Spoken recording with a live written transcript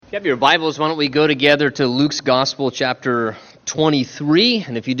If you have your Bibles, why don't we go together to Luke's Gospel, chapter 23.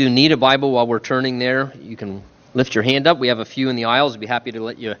 And if you do need a Bible while we're turning there, you can lift your hand up. We have a few in the aisles. We'd be happy to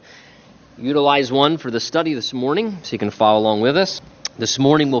let you utilize one for the study this morning so you can follow along with us. This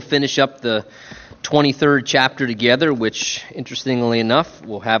morning we'll finish up the 23rd chapter together, which, interestingly enough,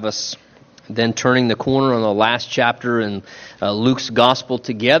 will have us then turning the corner on the last chapter in Luke's Gospel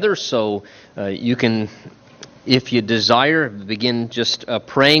together. So you can, if you desire, begin just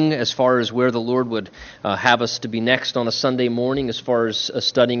praying as far as where the Lord would have us to be next on a Sunday morning as far as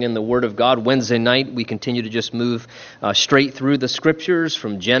studying in the Word of God. Wednesday night, we continue to just move straight through the Scriptures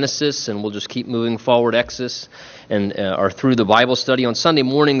from Genesis, and we'll just keep moving forward, Exodus, and are through the Bible study. On Sunday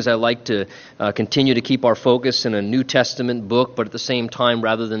mornings, I like to continue to keep our focus in a New Testament book, but at the same time,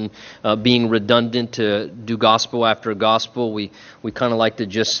 rather than being redundant to do gospel after gospel, we kind of like to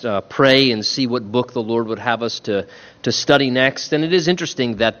just pray and see what book the Lord would have us to study next. And it is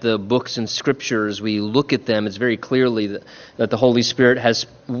interesting that the books in Scripture, as we look at them, it's very clearly that the Holy Spirit has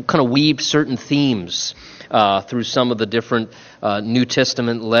kind of weaved certain themes through some of the different New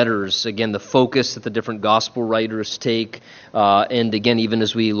Testament letters. Again, the focus that the different gospel writers take, and again, even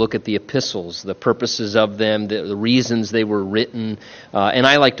as we look at the epistles, the purposes of them, the reasons they were written. And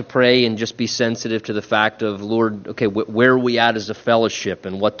I like to pray and just be sensitive to the fact of, Lord, okay, where are we at as a fellowship,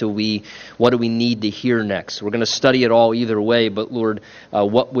 and what do we need to hear next? We're going to study it all either way, but Lord,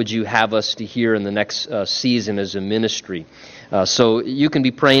 what would you have us to hear in the next season as a ministry? So you can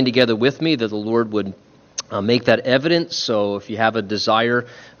be praying together with me that the Lord would make that evident. So if you have a desire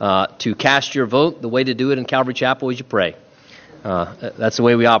to cast your vote, the way to do it in Calvary Chapel is you pray. That's the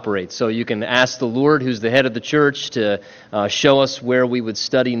way we operate. So you can ask the Lord, who's the head of the church, to show us where we would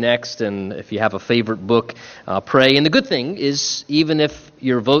study next. And if you have a favorite book, pray. And the good thing is, even if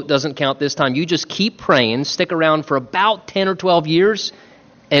your vote doesn't count this time, you just keep praying, stick around for about 10 or 12 years,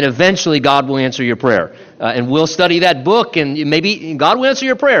 and eventually God will answer your prayer. And we'll study that book, and maybe God will answer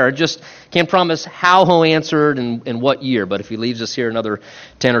your prayer. Just can't promise how He'll answer it and what year. But if He leaves us here another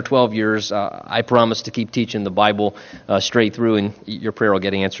 10 or 12 years, I promise to keep teaching the Bible straight through, and your prayer will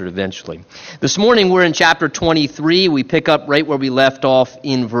get answered eventually. This morning we're in chapter 23. We pick up right where we left off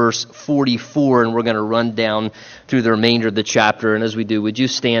in verse 44, and we're going to run down through the remainder of the chapter. And as we do, would you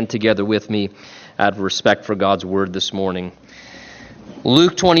stand together with me out of respect for God's Word this morning?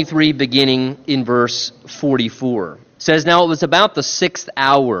 Luke 23, beginning in verse 44, says, "Now it was about the 6th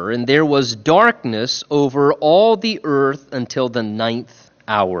hour, and there was darkness over all the earth until the 9th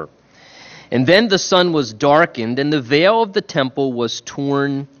hour. And then the sun was darkened, and the veil of the temple was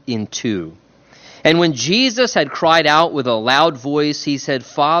torn in two. And when Jesus had cried out with a loud voice, he said,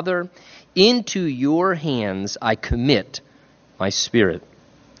 'Father, into your hands I commit my spirit.'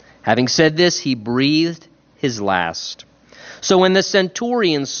 Having said this, he breathed his last. So when the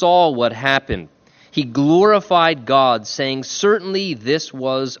centurion saw what happened, he glorified God, saying, 'Certainly this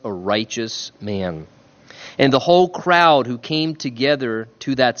was a righteous man.' And the whole crowd who came together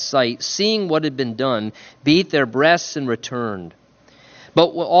to that sight, seeing what had been done, beat their breasts and returned. But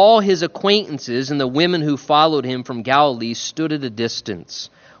all his acquaintances and the women who followed him from Galilee stood at a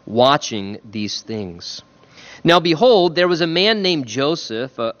distance, watching these things. Now behold, there was a man named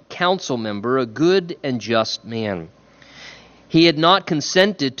Joseph, a council member, a good and just man. He had not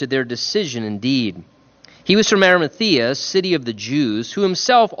consented to their decision indeed. He was from Arimathea, city of the Jews, who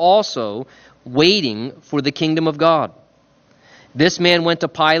himself also waiting for the kingdom of God. This man went to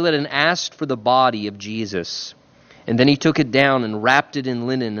Pilate and asked for the body of Jesus. And then he took it down and wrapped it in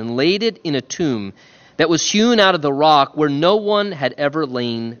linen and laid it in a tomb that was hewn out of the rock where no one had ever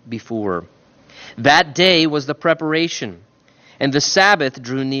lain before. That day was the preparation, and the Sabbath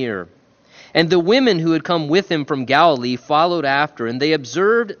drew near. And the women who had come with him from Galilee followed after, and they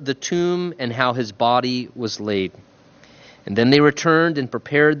observed the tomb and how his body was laid. And then they returned and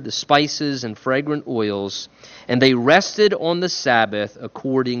prepared the spices and fragrant oils, and they rested on the Sabbath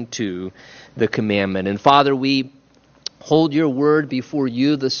according to the commandment." And Father, we hold your word before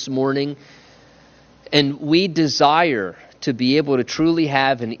you this morning, and we desire to be able to truly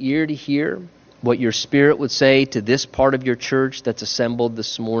have an ear to hear what your Spirit would say to this part of your church that's assembled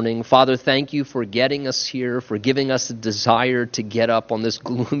this morning. Father, thank you for getting us here, for giving us a desire to get up on this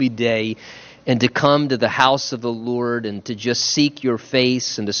gloomy day and to come to the house of the Lord and to just seek your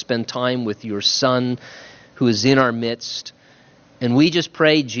face and to spend time with your Son who is in our midst. And we just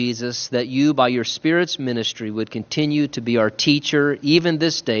pray, Jesus, that you, by your Spirit's ministry, would continue to be our teacher, even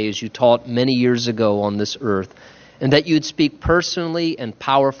this day, as you taught many years ago on this earth, and that you'd speak personally and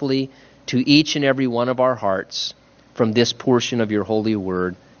powerfully to each and every one of our hearts from this portion of your holy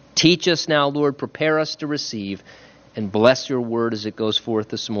word. Teach us now, Lord, prepare us to receive, and bless your word as it goes forth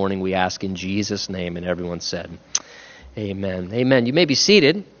this morning. We ask in Jesus' name. And everyone said, amen. Amen. You may be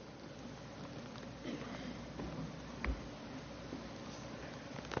seated.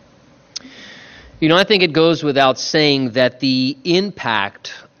 You know, I think it goes without saying that the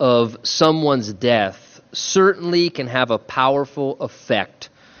impact of someone's death certainly can have a powerful effect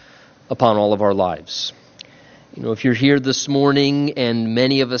upon all of our lives. You know, if you're here this morning, and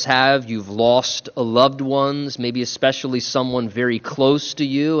many of us have, you've lost a loved one, maybe especially someone very close to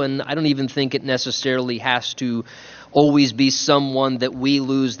you, and I don't even think it necessarily has to always be someone that we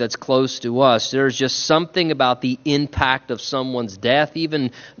lose that's close to us. There's just something about the impact of someone's death,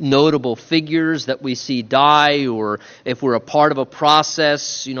 even notable figures that we see die, or if we're a part of a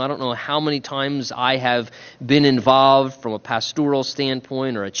process. You know, I don't know how many times I have been involved from a pastoral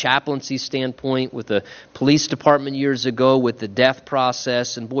standpoint or a chaplaincy standpoint with the police department years ago with the death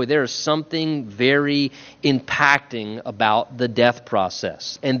process. And boy, there is something very impacting about the death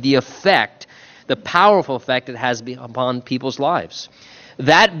process and the effect, the powerful effect it has upon people's lives.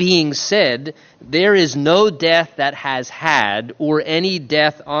 That being said, there is no death that has had, or any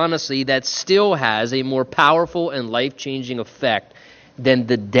death, honestly, that still has a more powerful and life-changing effect than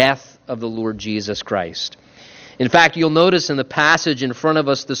the death of the Lord Jesus Christ. In fact, you'll notice in the passage in front of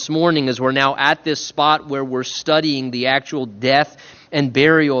us this morning, as we're now at this spot where we're studying the actual death and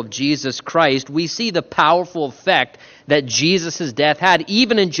burial of Jesus Christ, we see the powerful effect that Jesus' death had,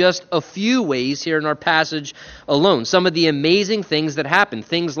 even in just a few ways here in our passage alone. Some of the amazing things that happened.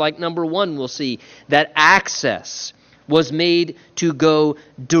 Things like, number one, we'll see that access was made to go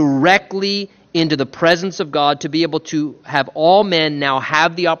directly into the presence of God, to be able to have all men now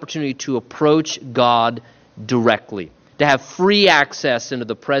have the opportunity to approach God directly, to have free access into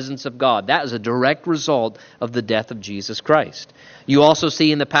the presence of God. That is a direct result of the death of Jesus Christ. You also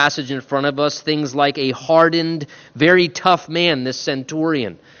see in the passage in front of us things like a hardened, very tough man, this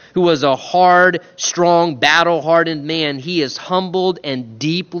centurion, who was a hard, strong, battle-hardened man. He is humbled and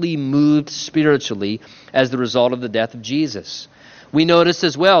deeply moved spiritually as the result of the death of Jesus. We notice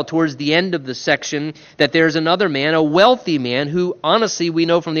as well towards the end of the section that there's another man, a wealthy man, who honestly we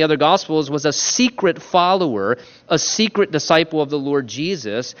know from the other Gospels was a secret follower, a secret disciple of the Lord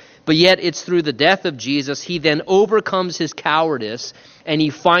Jesus. But yet it's through the death of Jesus he then overcomes his cowardice and he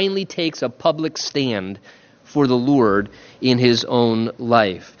finally takes a public stand for the Lord in his own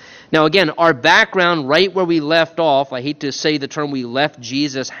life. Now again, our background right where we left off, I hate to say the term we left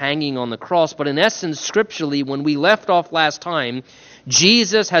Jesus hanging on the cross, but in essence, scripturally, when we left off last time,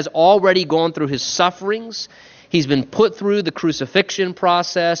 Jesus has already gone through his sufferings. He's been put through the crucifixion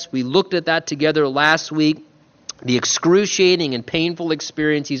process. We looked at that together last week. The excruciating and painful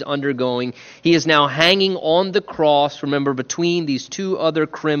experience he's undergoing. He is now hanging on the cross, remember, between these two other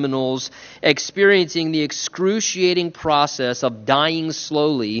criminals, experiencing the excruciating process of dying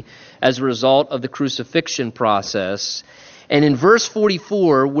slowly as a result of the crucifixion process. And in verse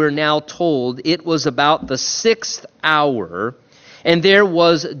 44, we're now told it was about the 6th hour, and there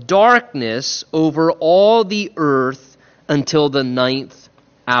was darkness over all the earth until the 9th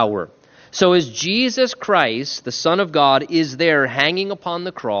hour. So as Jesus Christ, the Son of God, is there hanging upon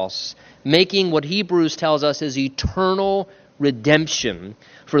the cross, making what Hebrews tells us is eternal redemption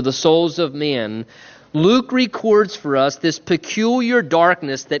for the souls of man, Luke records for us this peculiar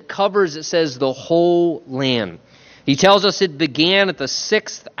darkness that covers, it says, the whole land. He tells us it began at the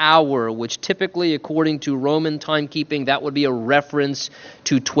 6th hour, which typically, according to Roman timekeeping, that would be a reference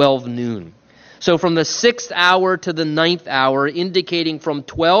to 12 noon. So from the 6th hour to the 9th hour, indicating from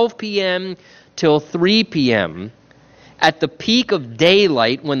 12 p.m. till 3 p.m., at the peak of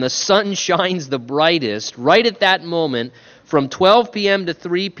daylight, when the sun shines the brightest, right at that moment, from 12 p.m. to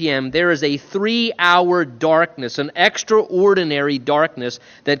 3 p.m., there is a 3-hour darkness, an extraordinary darkness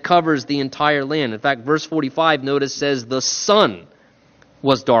that covers the entire land. In fact, verse 45, notice, says the sun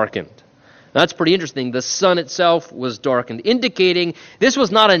was darkened. That's pretty interesting. The sun itself was darkened, indicating this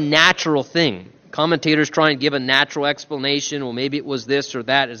was not a natural thing. Commentators try and give a natural explanation. Well, maybe it was this or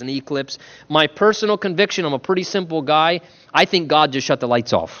that as an eclipse. My personal conviction, I'm a pretty simple guy. I think God just shut the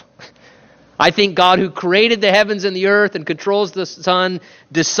lights off. I think God, who created the heavens and the earth and controls the sun,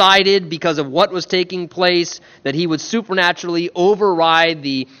 decided because of what was taking place that he would supernaturally override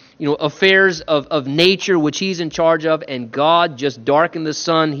the affairs of nature, which he's in charge of, and God just darkened the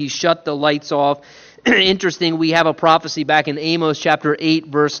sun. He shut the lights off. Interesting, we have a prophecy back in Amos chapter 8,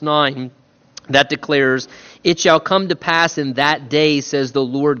 verse 9, that declares, "It shall come to pass in that day, says the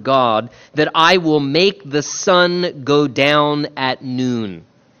Lord God, that I will make the sun go down at noon,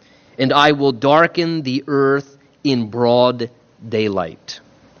 and I will darken the earth in broad daylight."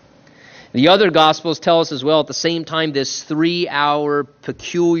 The other Gospels tell us as well, at the same time, this 3-hour,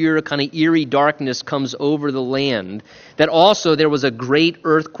 peculiar, kind of eerie darkness comes over the land, that also there was a great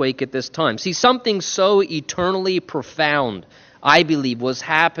earthquake at this time. See, something so eternally profound, I believe, was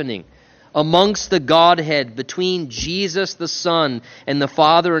happening amongst the Godhead, between Jesus the Son and the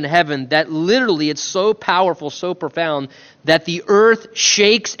Father in heaven, that literally it's so powerful, so profound, that the earth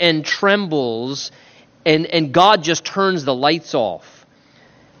shakes and trembles, and God just turns the lights off.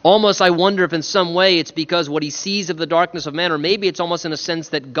 Almost, I wonder if in some way it's because what he sees of the darkness of man, or maybe it's almost in a sense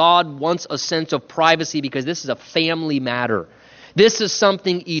that God wants a sense of privacy because this is a family matter. This is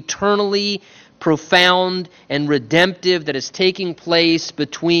something eternally profound and redemptive that is taking place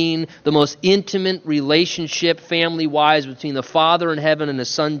between the most intimate relationship, family-wise, between the Father in heaven and the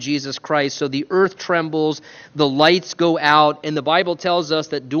Son, Jesus Christ. So the earth trembles, the lights go out, and the Bible tells us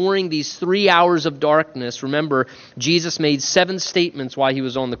that during these 3 hours of darkness, remember, Jesus made 7 statements while he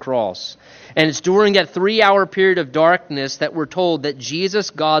was on the cross. And it's during that 3-hour period of darkness that we're told that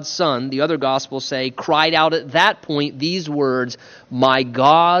Jesus, God's Son, the other Gospels say, cried out at that point these words, my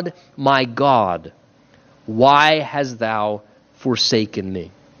God, why hast thou forsaken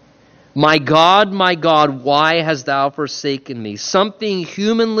me? My God, why hast thou forsaken me? Something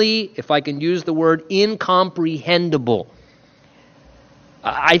humanly, if I can use the word, incomprehensible.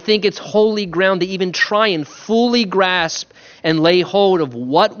 I think it's holy ground to even try and fully grasp and lay hold of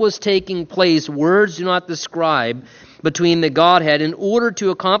what was taking place. Words do not describe between the Godhead. In order to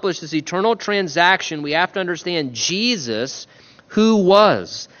accomplish this eternal transaction, we have to understand Jesus, who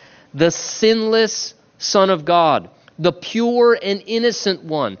was the sinless Son of God, the pure and innocent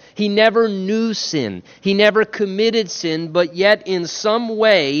one. He never knew sin. He never committed sin, but yet in some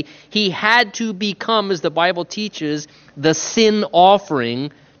way he had to become, as the Bible teaches, the sin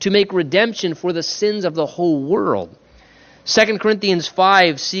offering to make redemption for the sins of the whole world. 2 Corinthians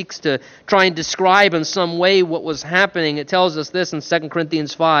 5 seeks to try and describe in some way what was happening. It tells us this in 2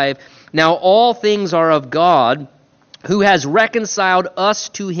 Corinthians 5, now all things are of God, who has reconciled us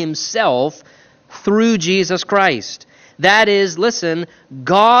to himself through Jesus Christ. That is, listen,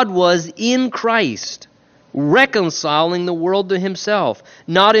 God was in Christ, reconciling the world to himself,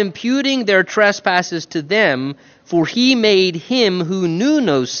 not imputing their trespasses to them, for he made him who knew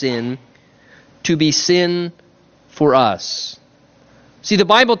no sin to be sin for us. See, the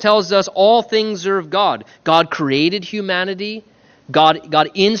Bible tells us all things are of God. God created humanity. God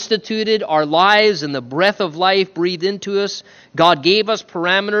instituted our lives and the breath of life breathed into us. God gave us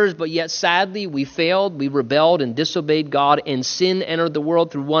parameters, but yet sadly we failed, we rebelled and disobeyed God, and sin entered the world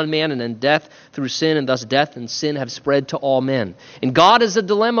through one man, and then death through sin, and thus death and sin have spread to all men. And God has a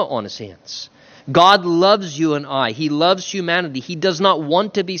dilemma on his hands. God loves you and I. He loves humanity. He does not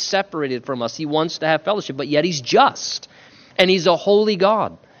want to be separated from us. He wants to have fellowship, but yet he's just, and he's a holy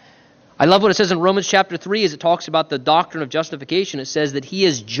God. I love what it says in Romans chapter 3 as it talks about the doctrine of justification. It says that he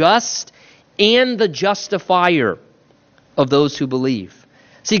is just and the justifier of those who believe.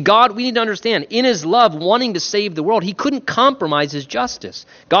 See, God, we need to understand, in his love, wanting to save the world, he couldn't compromise his justice.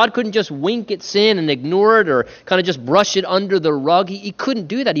 God couldn't just wink at sin and ignore it or kind of just brush it under the rug. He couldn't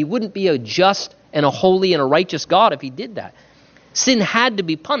do that. He wouldn't be a just and a holy and a righteous God if he did that. Sin had to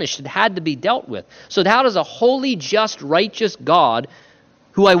be punished. It had to be dealt with. So how does a holy, just, righteous God,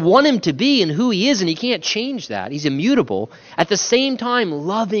 who I want him to be and who he is, and he can't change that, he's immutable, at the same time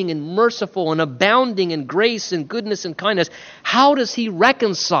loving and merciful and abounding in grace and goodness and kindness, how does he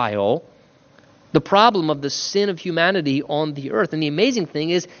reconcile the problem of the sin of humanity on the earth? And the amazing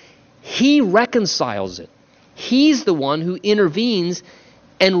thing is, he reconciles it. He's the one who intervenes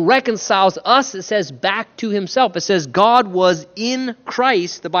and reconciles us, it says, back to himself. It says God was in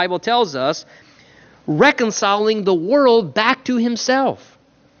Christ, the Bible tells us, reconciling the world back to himself.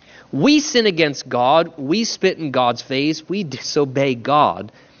 We sin against God, we spit in God's face, we disobey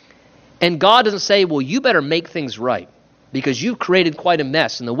God, and God doesn't say, well, you better make things right because you've created quite a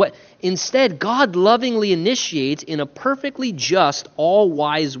mess in the way. Instead, God lovingly initiates in a perfectly just,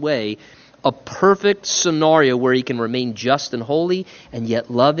 all-wise way a perfect scenario where he can remain just and holy and yet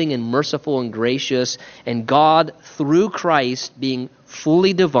loving and merciful and gracious, and God, through Christ, being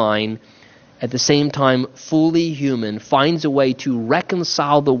fully divine, at the same time fully human, finds a way to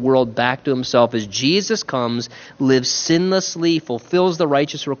reconcile the world back to himself as Jesus comes, lives sinlessly, fulfills the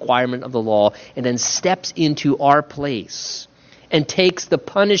righteous requirement of the law, and then steps into our place and takes the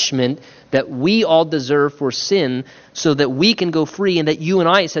punishment that we all deserve for sin so that we can go free and that you and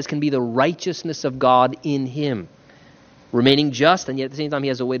I, it says, can be the righteousness of God in him. remaining just, and yet at the same time he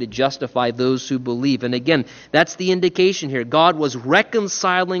has a way to justify those who believe. And again, that's the indication here. God was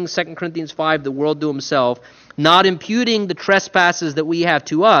reconciling, 2 Corinthians 5, the world to himself, not imputing the trespasses that we have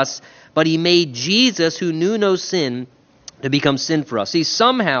to us, but he made Jesus, who knew no sin, to become sin for us. See,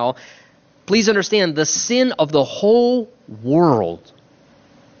 somehow, please understand, the sin of the whole world,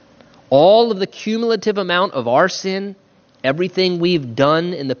 all of the cumulative amount of our sin, everything we've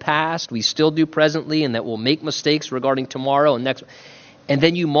done in the past, we still do presently, and that we'll make mistakes regarding tomorrow and next. And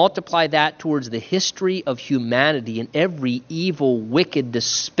then you multiply that towards the history of humanity and every evil, wicked,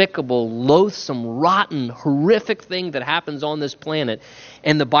 despicable, loathsome, rotten, horrific thing that happens on this planet.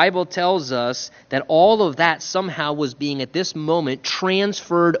 And the Bible tells us that all of that somehow was being, at this moment,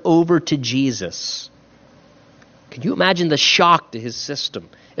 transferred over to Jesus. Can you imagine the shock to his system?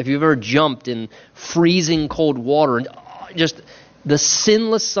 If you've ever jumped in freezing cold water and just the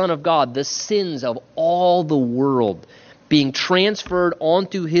sinless Son of God, the sins of all the world being transferred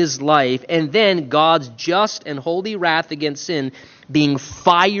onto his life, and then God's just and holy wrath against sin being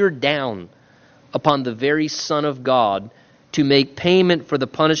fired down upon the very Son of God to make payment for the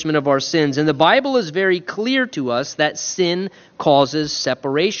punishment of our sins. And the Bible is very clear to us that sin causes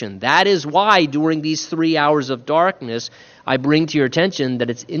separation. That is why during these 3 hours of darkness, I bring to your attention that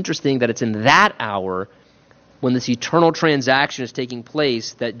it's interesting that it's in that hour when this eternal transaction is taking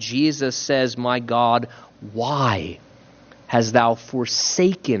place that Jesus says, "My God, why hast thou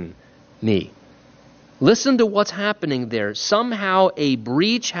forsaken me?" Listen to what's happening there. Somehow a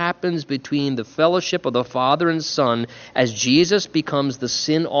breach happens between the fellowship of the Father and Son as Jesus becomes the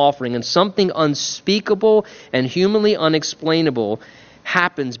sin offering, and something unspeakable and humanly unexplainable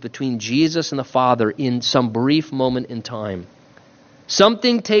happens between Jesus and the Father in some brief moment in time.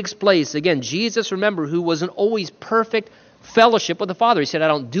 Something takes place. Again, Jesus, remember, who was in always perfect fellowship with the Father. He said, "I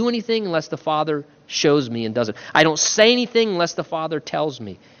don't do anything unless the Father shows me and does it. I don't say anything unless the Father tells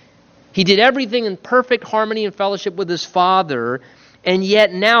me." He did everything in perfect harmony and fellowship with his Father, and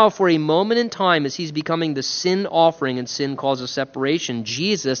yet now for a moment in time as he's becoming the sin offering and sin causes separation,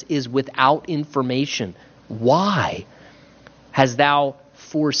 Jesus is without information. Why hast thou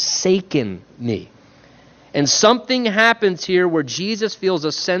forsaken me? And something happens here where Jesus feels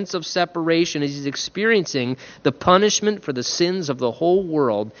a sense of separation as he's experiencing the punishment for the sins of the whole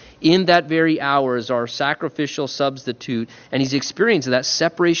world in that very hour as our sacrificial substitute. And he's experiencing that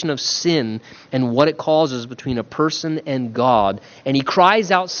separation of sin and what it causes between a person and God. And he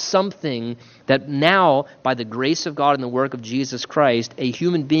cries out something that now, by the grace of God and the work of Jesus Christ, a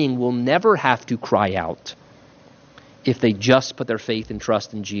human being will never have to cry out if they just put their faith and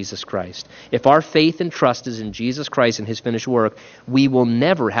trust in Jesus Christ. If our faith and trust is in Jesus Christ and his finished work, we will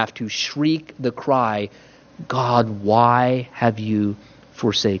never have to shriek the cry, "God, why have you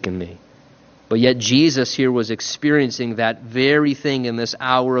forsaken me?" But yet Jesus here was experiencing that very thing in this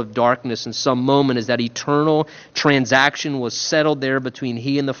hour of darkness in some moment as that eternal transaction was settled there between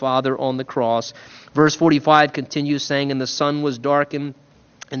he and the Father on the cross. Verse 45 continues saying, "And the sun was darkened."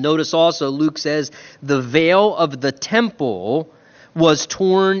 And notice also, Luke says, the veil of the temple was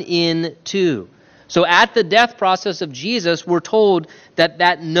torn in two. So at the death process of Jesus, we're told that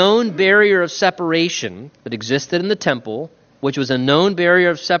that known barrier of separation that existed in the temple, which was a known barrier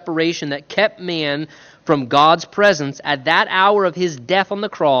of separation that kept man from God's presence, at that hour of his death on the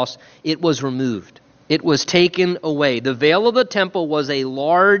cross, it was removed. It was taken away. The veil of the temple was a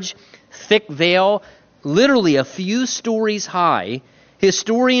large, thick veil, literally a few stories high.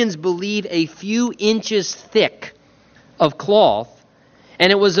 Historians believe a few inches thick of cloth,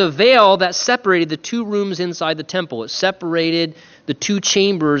 and it was a veil that separated the two rooms inside the temple. It separated the two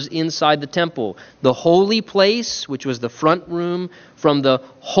chambers inside the temple. The holy place, which was the front room, from the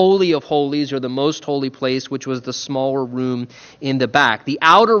Holy of Holies, or the most holy place, which was the smaller room in the back. The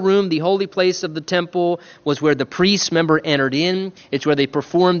outer room, the holy place of the temple, was where the priests, entered in. It's where they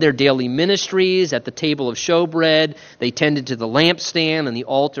performed their daily ministries at the table of showbread. They tended to the lampstand and the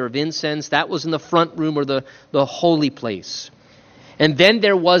altar of incense. That was in the front room, or the holy place. And then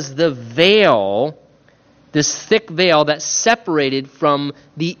there was the veil, this thick veil that separated from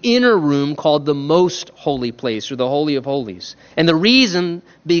the inner room called the most holy place, or the Holy of Holies. And the reason,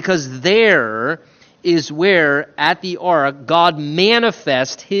 because there is where, at the ark, God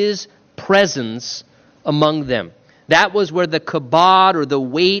manifests his presence among them. That was where the kabod, or the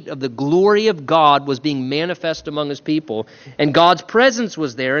weight of the glory of God, was being manifest among his people. And God's presence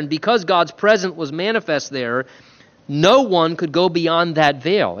was there, and because God's presence was manifest there, no one could go beyond that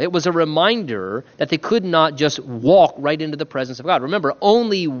veil. It was a reminder that they could not just walk right into the presence of God. Remember,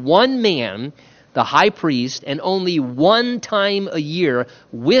 only one man, the high priest, and only one time a year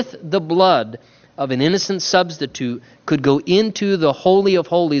with the blood of an innocent substitute could go into the Holy of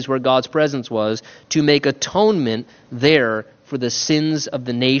Holies where God's presence was to make atonement there for the sins of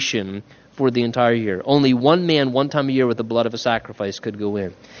the nation for the entire year. Only one man, one time a year with the blood of a sacrifice could go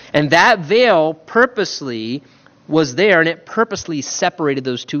in. And that veil purposely was there, and it purposely separated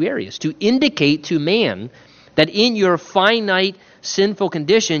those two areas to indicate to man that in your finite sinful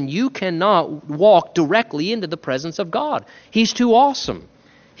condition, you cannot walk directly into the presence of God. He's too awesome.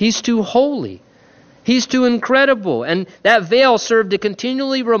 He's too holy. He's too incredible. And that veil served to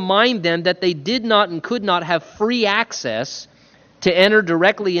continually remind them that they did not and could not have free access to enter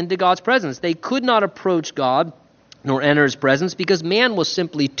directly into God's presence. They could not approach God nor enter His presence because man was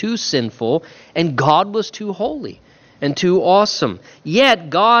simply too sinful and God was too holy and too awesome. Yet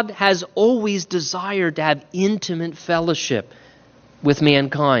God has always desired to have intimate fellowship with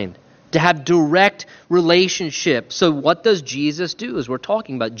mankind, to have direct relationship. So what does Jesus do? As we're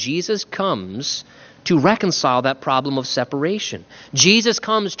talking about, Jesus comes to reconcile that problem of separation. Jesus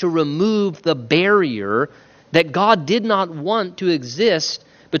comes to remove the barrier that God did not want to exist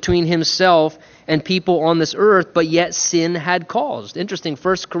between Himself and people on this earth, but yet sin had caused. Interesting,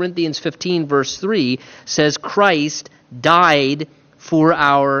 1 Corinthians 15 verse 3 says Christ died for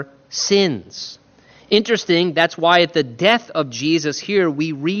our sins. Interesting, that's why at the death of Jesus here,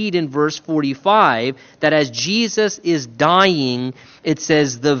 we read in verse 45 that as Jesus is dying, it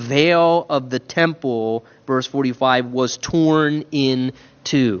says the veil of the temple, verse 45, was torn in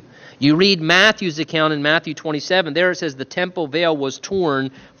two. You read Matthew's account in Matthew 27, there it says the temple veil was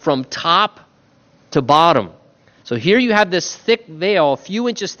torn from top to bottom. So here you have this thick veil, a few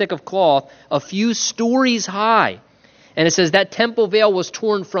inches thick of cloth, a few stories high. And it says that temple veil was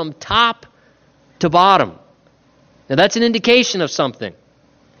torn from top to bottom. Now that's an indication of something.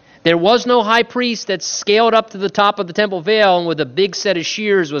 There was no high priest that scaled up to the top of the temple veil and with a big set of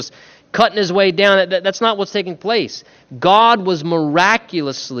shears was cutting his way down. That's not what's taking place. God was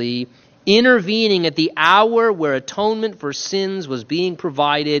miraculously intervening at the hour where atonement for sins was being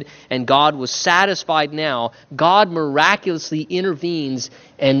provided and God was satisfied now. God miraculously intervenes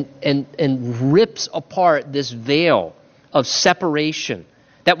and rips apart this veil of separation.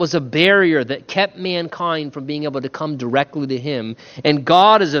 That was a barrier that kept mankind from being able to come directly to Him. And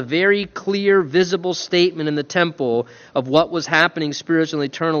God, is a very clear, visible statement in the temple of what was happening spiritually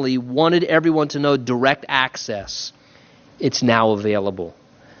and eternally, wanted everyone to know direct access. It's now available.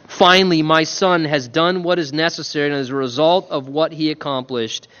 Finally, my Son has done what is necessary, and as a result of what He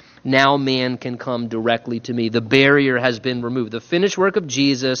accomplished, now man can come directly to me. The barrier has been removed. The finished work of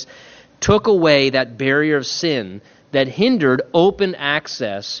Jesus took away that barrier of sin that hindered open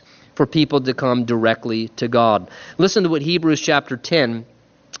access for people to come directly to God. Listen to what Hebrews chapter 10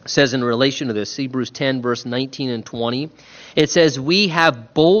 says in relation to this. Hebrews 10 verse 19 and 20. It says, we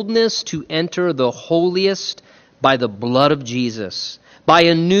have boldness to enter the holiest by the blood of Jesus, by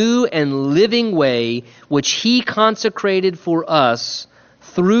a new and living way which He consecrated for us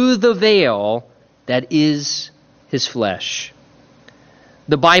through the veil that is His flesh.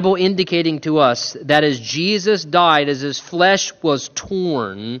 The Bible indicating to us that as Jesus died, as His flesh was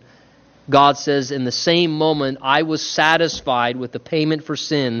torn, God says, in the same moment, I was satisfied with the payment for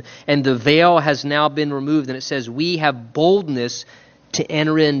sin, and the veil has now been removed. And it says, we have boldness to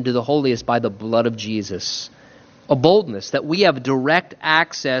enter into the holiest by the blood of Jesus. A boldness that we have direct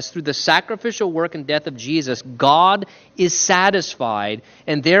access through the sacrificial work and death of Jesus. God is satisfied,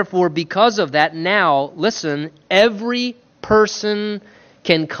 and therefore, because of that, now, listen, every person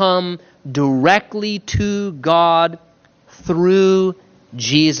can come directly to God through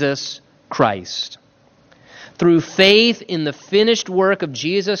Jesus Christ. Through faith in the finished work of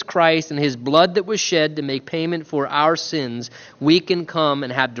Jesus Christ and His blood that was shed to make payment for our sins, we can come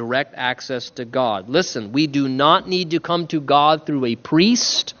and have direct access to God. Listen, we do not need to come to God through a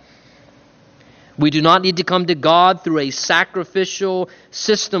priest. We do not need to come to God through a sacrificial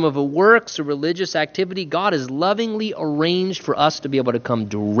system of a works or religious activity. God has lovingly arranged for us to be able to come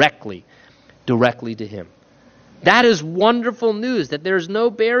directly to Him. That is wonderful news, that there is no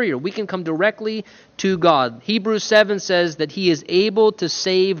barrier. We can come directly to God. Hebrews 7 says that He is able to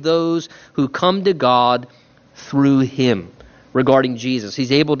save those who come to God through Him. Regarding Jesus,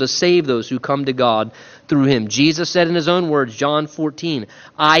 He's able to save those who come to God through Him. Jesus said in His own words, John 14,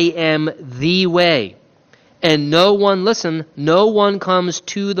 I am the way, and no one comes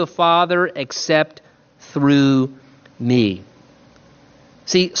to the Father except through me.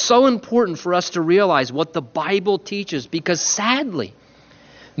 See, so important for us to realize what the Bible teaches, because sadly,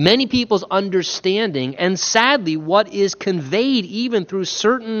 many people's understanding, and sadly what is conveyed even through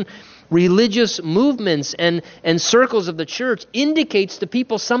certain religious movements and circles of the church, indicates to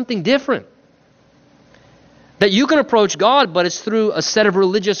people something different. That you can approach God, but it's through a set of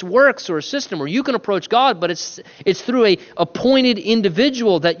religious works or a system. Or you can approach God, but it's through a appointed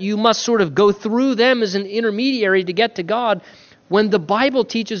individual that you must sort of go through them as an intermediary to get to God. When the Bible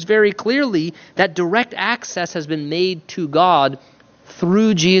teaches very clearly that direct access has been made to God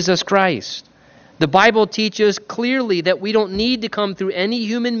through Jesus Christ. The Bible teaches clearly that we don't need to come through any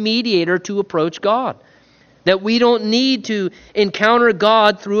human mediator to approach God. That we don't need to encounter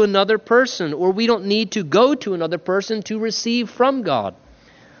God through another person, or we don't need to go to another person to receive from God.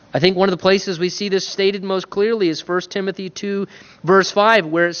 I think one of the places we see this stated most clearly is 1 Timothy 2, verse 5,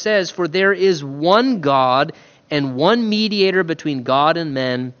 where it says, "For there is one God and one mediator between God and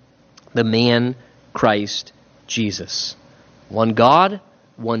men, the man Christ Jesus." One God,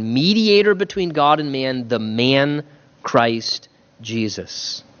 one mediator between God and man, the man Christ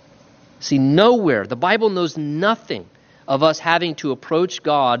Jesus. See, nowhere, the Bible knows nothing of us having to approach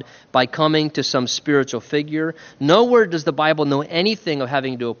God by coming to some spiritual figure. Nowhere does the Bible know anything of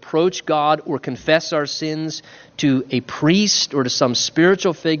having to approach God or confess our sins to a priest or to some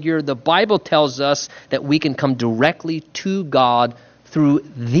spiritual figure. The Bible tells us that we can come directly to God through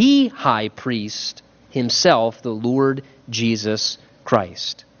the high priest himself, the Lord Jesus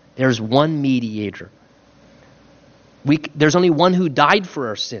Christ. There's one mediator. There's only one who died for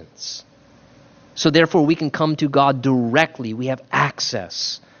our sins. So therefore we can come to God directly. We have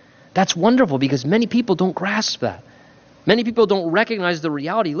access. That's wonderful because many people don't grasp that. Many people don't recognize the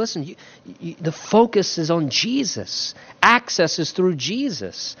reality. Listen, the focus is on Jesus. Access is through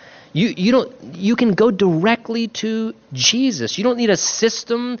Jesus. You can go directly to Jesus. You don't need a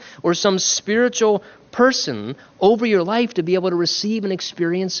system or some spiritual person over your life to be able to receive and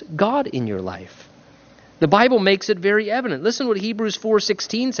experience God in your life. The Bible makes it very evident. Listen to what Hebrews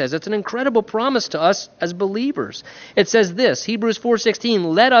 4:16 says. It's an incredible promise to us as believers. It says this, Hebrews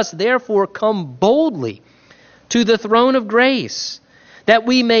 4:16, "Let us therefore come boldly to the throne of grace, that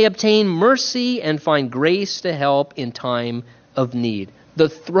we may obtain mercy and find grace to help in time of need." The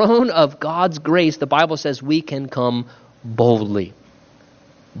throne of God's grace, the Bible says we can come boldly.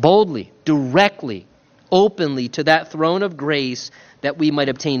 Boldly, directly, openly to that throne of grace that we might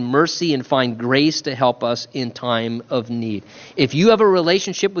obtain mercy and find grace to help us in time of need. If you have a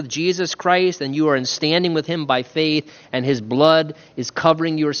relationship with Jesus Christ and you are in standing with Him by faith and His blood is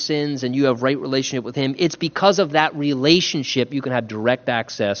covering your sins and you have right relationship with Him, it's because of that relationship you can have direct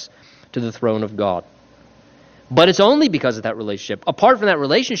access to the throne of God. But it's only because of that relationship. Apart from that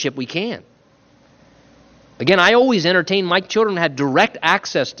relationship, we can't. Again, I always entertain my children to have direct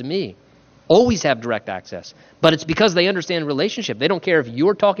access to me. Always have direct access. But it's because they understand relationship. They don't care if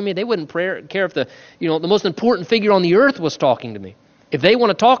you're talking to me. They wouldn't care if the most important figure on the earth was talking to me. If they want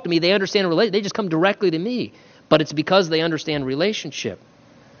to talk to me, they understand relationship. They just come directly to me. But it's because they understand relationship.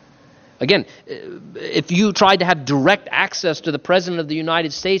 Again, if you tried to have direct access to the President of the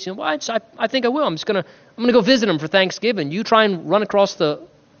United States, I think I will. I'm going to go visit him for Thanksgiving. You try and run across the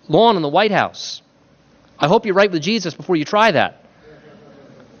lawn in the White House. I hope you're right with Jesus before you try that.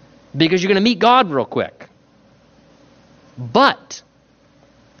 Because you're going to meet God real quick. But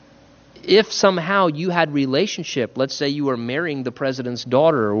if somehow you had relationship, let's say you were marrying the president's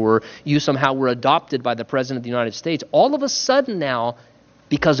daughter, or you somehow were adopted by the President of the United States, all of a sudden now,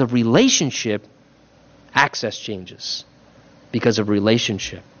 because of relationship, access changes. Because of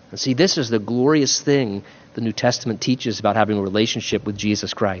relationship. And see, this is the glorious thing the New Testament teaches about having a relationship with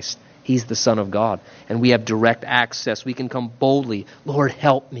Jesus Christ. He's the Son of God. And we have direct access. We can come boldly. Lord,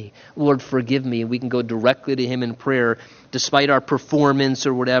 help me. Lord, forgive me. And we can go directly to Him in prayer despite our performance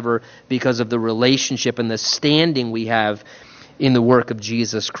or whatever because of the relationship and the standing we have in the work of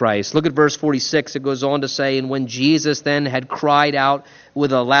Jesus Christ. Look at verse 46. It goes on to say, "And when Jesus then had cried out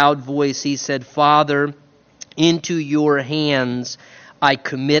with a loud voice, He said, 'Father, into your hands I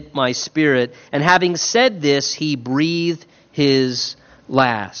commit my spirit.' And having said this, He breathed His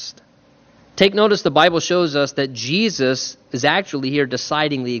last." Take notice the Bible shows us that Jesus is actually here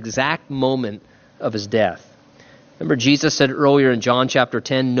deciding the exact moment of His death. Remember Jesus said earlier in John chapter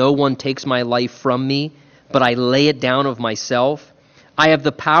 10, "No one takes my life from me, but I lay it down of myself. I have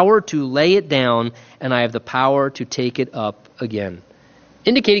the power to lay it down, and I have the power to take it up again."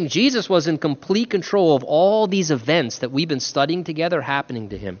 Indicating Jesus was in complete control of all these events that we've been studying together happening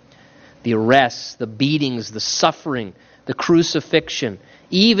to Him. The arrests, the beatings, the suffering, the crucifixion,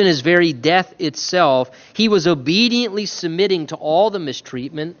 even His very death itself. He was obediently submitting to all the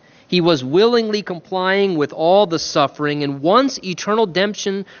mistreatment. He was willingly complying with all the suffering. And once eternal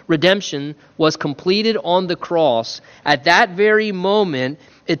redemption was completed on the cross, at that very moment,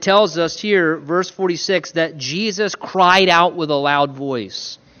 it tells us here, verse 46, that Jesus cried out with a loud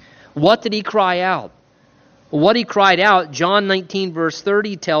voice. What did He cry out? What he cried out, John 19 verse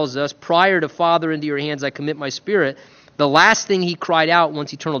 30 tells us, prior to Father, into your hands I commit my spirit, the last thing he cried out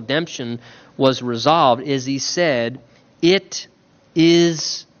once eternal redemption was resolved is he said, it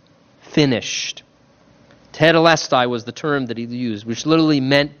is finished. Tetelestai was the term that he used, which literally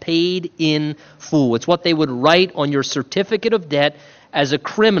meant paid in full. It's what they would write on your certificate of debt as a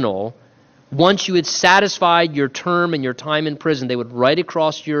criminal. Once you had satisfied your term and your time in prison, they would write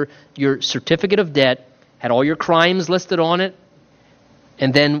across your certificate of debt, had all your crimes listed on it,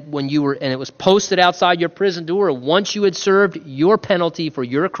 and then and it was posted outside your prison door. Once you had served your penalty for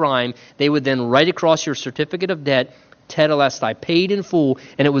your crime, they would then write across your certificate of debt, Tetelestai, paid in full,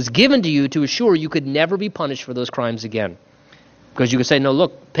 and it was given to you to assure you could never be punished for those crimes again. Because you could say, no,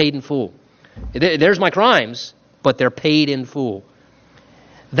 look, paid in full. There's my crimes, but they're paid in full.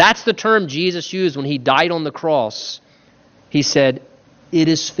 That's the term Jesus used when he died on the cross. He said, it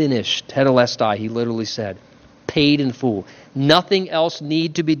is finished. Tetelestai, he literally said. Paid in full. Nothing else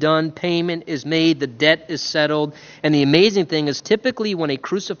need to be done. Payment is made. The debt is settled. And the amazing thing is, typically when a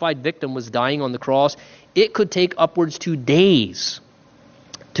crucified victim was dying on the cross, it could take upwards to days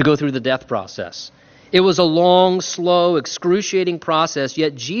to go through the death process. It was a long, slow, excruciating process,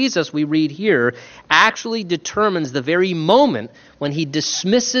 yet Jesus, we read here, actually determines the very moment when he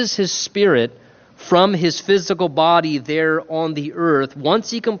dismisses his spirit from his physical body there on the earth. Once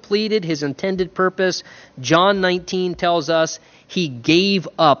he completed his intended purpose, John 19 tells us he gave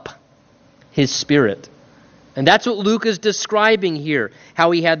up his spirit. And that's what Luke is describing here,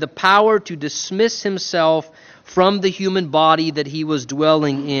 how he had the power to dismiss himself from the human body that he was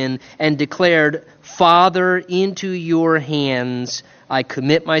dwelling in and declared, Father, into your hands I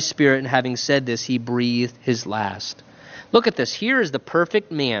commit my spirit. And having said this, he breathed his last. Look at this. Here is the perfect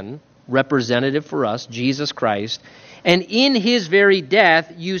man, representative for us, Jesus Christ. And in his very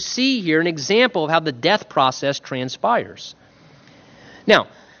death, you see here an example of how the death process transpires. Now,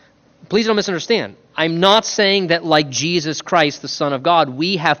 please don't misunderstand. I'm not saying that like Jesus Christ, the Son of God,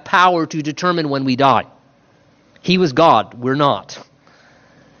 we have power to determine when we die. He was God. We're not.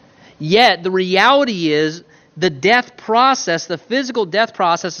 Yet, the reality is the death process, the physical death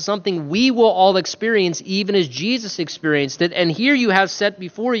process, is something we will all experience even as Jesus experienced it. And here you have set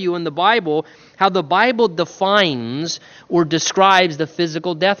before you in the Bible how the Bible defines or describes the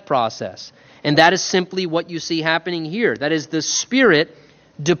physical death process. And that is simply what you see happening here. That is the spirit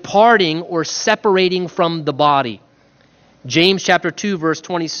departing or separating from the body. James chapter 2 verse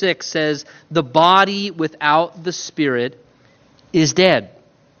 26 says, the body without the spirit is dead.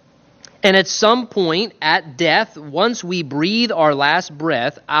 And at some point at death, once we breathe our last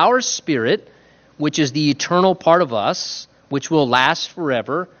breath, our spirit, which is the eternal part of us, which will last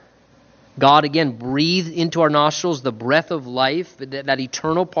forever, God again breathed into our nostrils the breath of life, that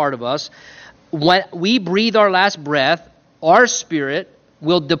eternal part of us. When we breathe our last breath, our spirit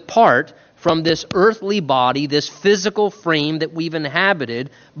will depart from this earthly body, this physical frame that we've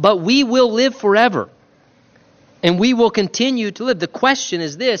inhabited, but we will live forever. And we will continue to live. The question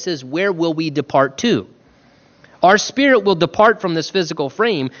is this, is where will we depart to? Our spirit will depart from this physical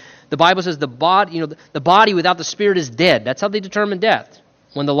frame. The Bible says the body without the spirit is dead. That's how they determine death.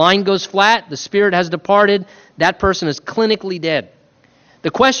 When the line goes flat, the spirit has departed, that person is clinically dead.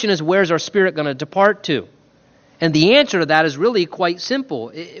 The question is, where's our spirit going to depart to? And the answer to that is really quite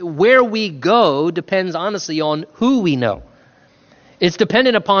simple. Where we go depends honestly on who we know. It's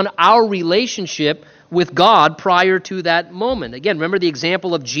dependent upon our relationship with God prior to that moment. Again, remember the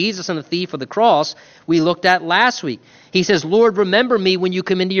example of Jesus and the thief of the cross we looked at last week. He says, Lord, remember me when you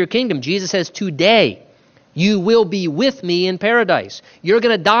come into your kingdom. Jesus says, today you will be with me in paradise. You're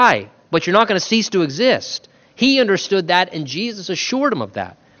going to die, but you're not going to cease to exist. He understood that, and Jesus assured him of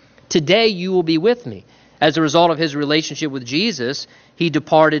that. Today you will be with me. As a result of his relationship with Jesus, he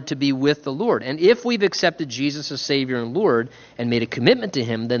departed to be with the Lord. And if we've accepted Jesus as Savior and Lord and made a commitment to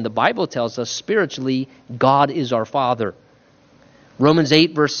him, then the Bible tells us spiritually, God is our Father. Romans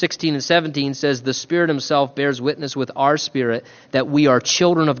 8, verse 16 and 17 says, the Spirit himself bears witness with our spirit that we are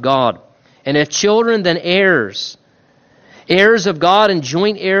children of God. And if children, then heirs. Heirs of God and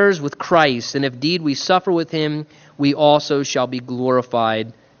joint heirs with Christ. And if indeed we suffer with him, we also shall be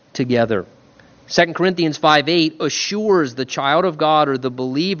glorified together. 2 Corinthians 5:8 assures the child of God or the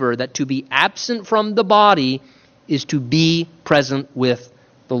believer that to be absent from the body is to be present with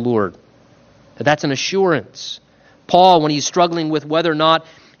the Lord. That's an assurance. Paul, when he's struggling with whether or not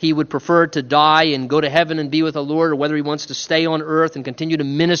he would prefer to die and go to heaven and be with the Lord, or whether he wants to stay on earth and continue to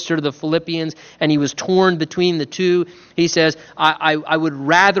minister to the Philippians, and he was torn between the two, he says,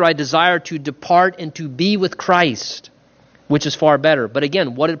 I desire to depart and to be with Christ. which is far better. But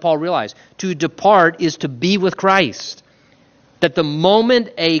again, what did Paul realize? To depart is to be with Christ. That the moment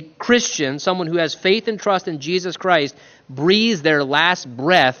a Christian, someone who has faith and trust in Jesus Christ, breathes their last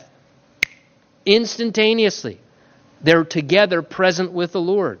breath, instantaneously, they're together present with the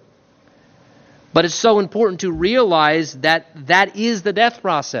Lord. But it's so important to realize that that is the death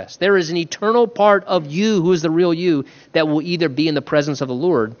process. There is an eternal part of you, who is the real you, that will either be in the presence of the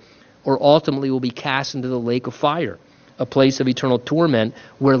Lord or ultimately will be cast into the lake of fire, a place of eternal torment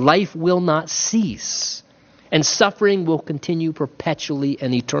where life will not cease. And suffering will continue perpetually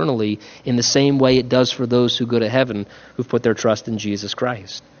and eternally in the same way it does for those who go to heaven who've put their trust in Jesus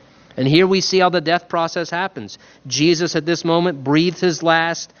Christ. And here we see how the death process happens. Jesus at this moment breathes his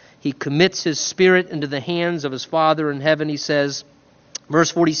last. He commits his spirit into the hands of his Father in heaven, he says. Verse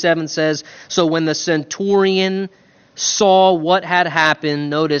 47 says, so when the centurion saw what had happened,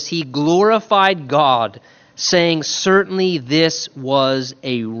 notice, he glorified God, saying, certainly this was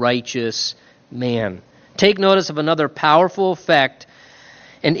a righteous man. Take notice of another powerful effect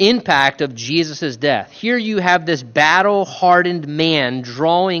and impact of Jesus' death. Here you have this battle-hardened man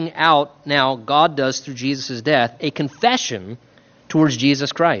drawing out, now God does through Jesus' death, a confession towards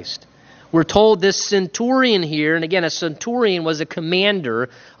Jesus Christ. We're told this centurion here, and again, a centurion was a commander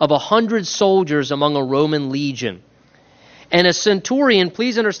of 100 soldiers among a Roman legion. And a centurion,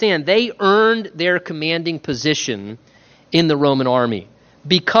 please understand, they earned their commanding position in the Roman army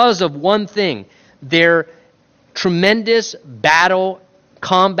because of one thing: their tremendous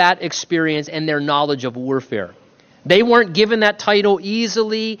combat experience and their knowledge of warfare. They weren't given that title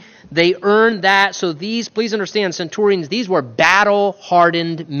easily. They earned that. So these, please understand, centurions, these were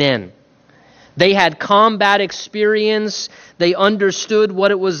battle-hardened men. They had combat experience. They understood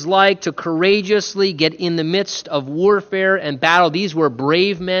what it was like to courageously get in the midst of warfare and battle. These were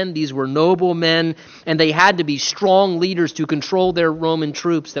brave men. These were noble men. And they had to be strong leaders to control their Roman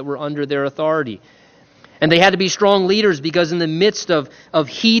troops that were under their authority. And they had to be strong leaders because in the midst of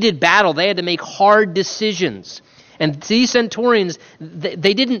heated battle, they had to make hard decisions. And these centurions,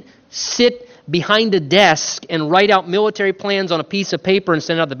 they didn't sit behind a desk and write out military plans on a piece of paper and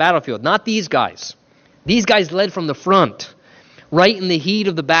send it out to the battlefield. Not these guys. These guys led from the front, right in the heat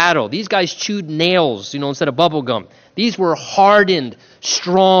of the battle. These guys chewed nails, instead of bubble gum. These were hardened,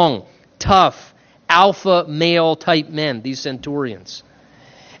 strong, tough, alpha male type men, these centurions.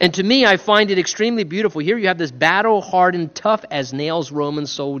 And to me, I find it extremely beautiful. Here you have this battle-hardened, tough-as-nails Roman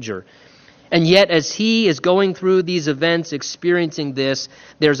soldier. And yet, as he is going through these events, experiencing this,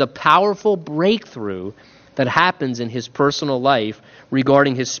 there's a powerful breakthrough that happens in his personal life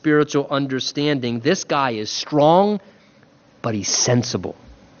regarding his spiritual understanding. This guy is strong, but he's sensible.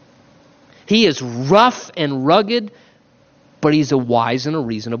 He is rough and rugged, but he's a wise and a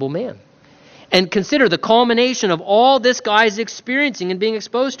reasonable man. And consider the culmination of all this guy's experiencing and being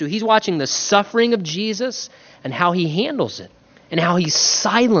exposed to. He's watching the suffering of Jesus and how he handles it and how he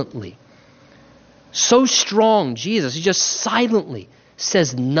silently, so strong, Jesus, he just silently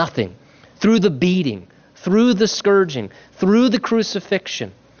says nothing through the beating, through the scourging, through the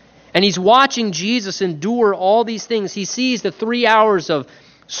crucifixion. And he's watching Jesus endure all these things. He sees the 3 hours of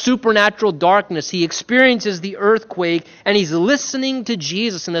supernatural darkness. He experiences the earthquake, and he's listening to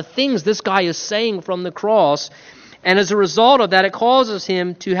Jesus and the things this guy is saying from the cross. And as a result of that, it causes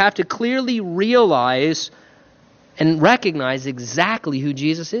him to have to clearly realize and recognize exactly who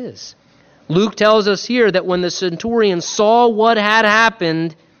Jesus is. Luke tells us here that when the centurion saw what had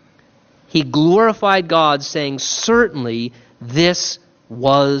happened, he glorified God, saying, certainly this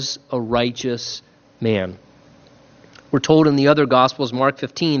was a righteous man. We're told in the other Gospels, Mark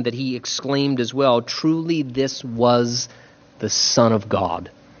 15, that he exclaimed as well, truly this was the Son of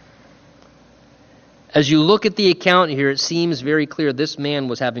God. As you look at the account here, it seems very clear this man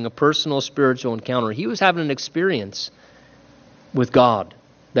was having a personal spiritual encounter. He was having an experience with God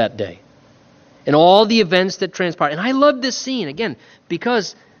that day. And all the events that transpired. And I love this scene, again,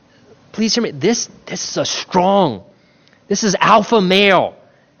 because, please hear me, this is this is alpha male.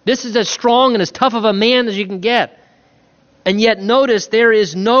 This is as strong and as tough of a man as you can get. And yet notice there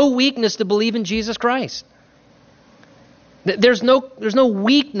is no weakness to believe in Jesus Christ. There's no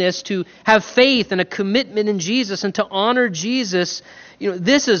weakness to have faith and a commitment in Jesus and to honor Jesus.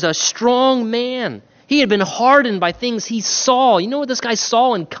 This is a strong man. He had been hardened by things he saw. You know what this guy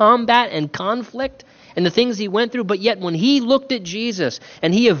saw in combat and conflict and the things he went through? But yet when he looked at Jesus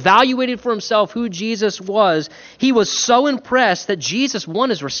and he evaluated for himself who Jesus was, he was so impressed that Jesus won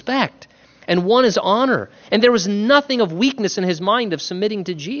his respect and won his honor. And there was nothing of weakness in his mind of submitting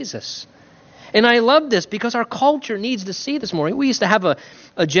to Jesus. And I love this because our culture needs to see this morning. We used to have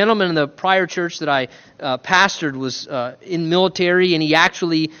a gentleman in the prior church that I pastored was in military, and he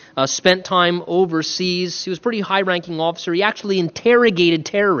actually spent time overseas. He was a pretty high-ranking officer. He actually interrogated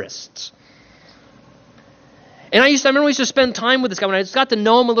terrorists. And I remember we used to spend time with this guy. When I just got to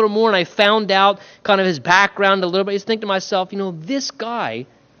know him a little more and I found out kind of his background a little bit, I used to think to myself, this guy,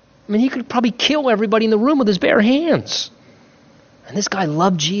 he could probably kill everybody in the room with his bare hands. And this guy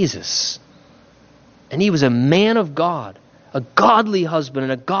loved Jesus. And he was a man of God, a godly husband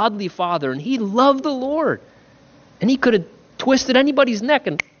and a godly father, and he loved the Lord. And he could have twisted anybody's neck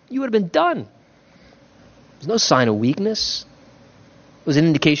and you would have been done. There's no sign of weakness. It was an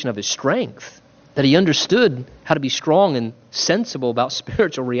indication of his strength, that he understood how to be strong and sensible about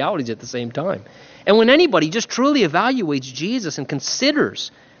spiritual realities at the same time. And when anybody just truly evaluates Jesus and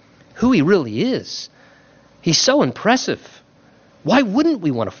considers who he really is, he's so impressive. Why wouldn't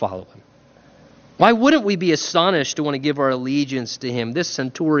we want to follow him? Why wouldn't we be astonished to want to give our allegiance to him? This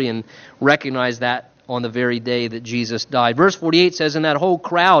centurion recognized that on the very day that Jesus died. Verse 48 says, and that whole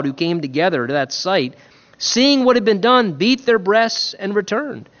crowd who came together to that sight, seeing what had been done, beat their breasts and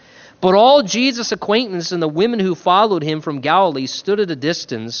returned. But all Jesus' acquaintance and the women who followed him from Galilee stood at a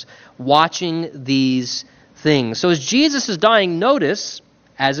distance watching these things. So as Jesus is dying, notice,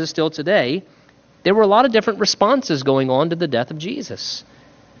 as is still today, there were a lot of different responses going on to the death of Jesus.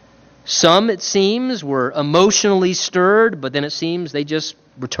 Some, it seems, were emotionally stirred, but then it seems they just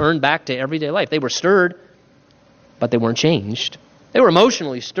returned back to everyday life. They were stirred, but they weren't changed. They were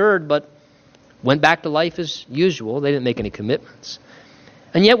emotionally stirred, but went back to life as usual. They didn't make any commitments.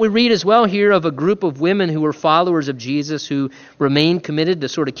 And yet we read as well here of a group of women who were followers of Jesus who remained committed to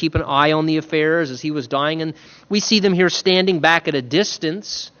sort of keep an eye on the affairs as he was dying. And we see them here standing back at a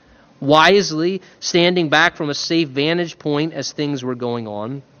distance, wisely standing back from a safe vantage point as things were going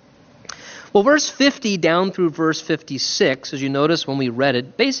on. Well, verse 50 down through verse 56, as you notice when we read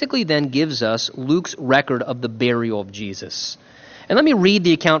it, basically then gives us Luke's record of the burial of Jesus. And let me read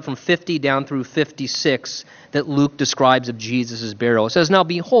the account from 50 down through 56 that Luke describes of Jesus' burial. It says, now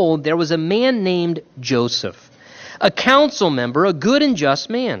behold, there was a man named Joseph, a council member, a good and just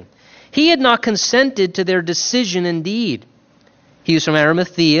man. He had not consented to their decision indeed. He was from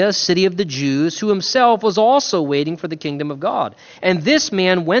Arimathea, a city of the Jews, who himself was also waiting for the kingdom of God. And this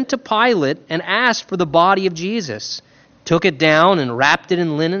man went to Pilate and asked for the body of Jesus, took it down and wrapped it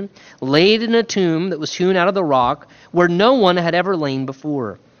in linen, laid it in a tomb that was hewn out of the rock, where no one had ever lain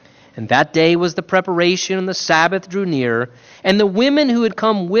before. And that day was the preparation, and the Sabbath drew near. And the women who had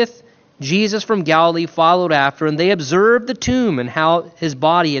come with Jesus from Galilee followed after, and they observed the tomb and how his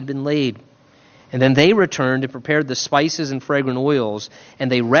body had been laid. And then they returned and prepared the spices and fragrant oils, and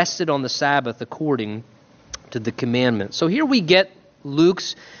they rested on the Sabbath according to the commandment. So here we get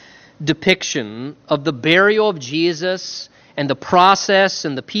Luke's depiction of the burial of Jesus and the process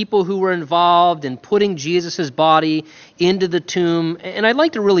and the people who were involved in putting Jesus' body into the tomb. And I'd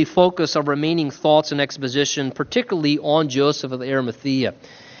like to really focus our remaining thoughts and exposition, particularly on Joseph of Arimathea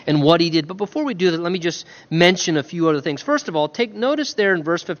and what he did. But before we do that, let me just mention a few other things. First of all, take notice there in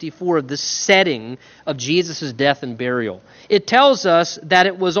verse 54 of the setting of Jesus' death and burial. It tells us that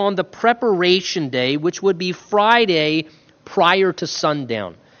it was on the preparation day, which would be Friday prior to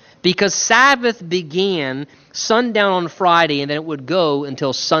sundown. Because Sabbath began sundown on Friday, and then it would go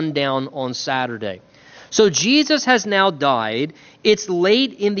until sundown on Saturday. So Jesus has now died. It's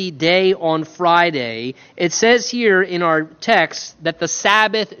late in the day on Friday. It says here in our text that the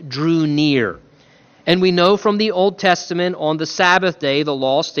Sabbath drew near. And we know from the Old Testament on the Sabbath day, the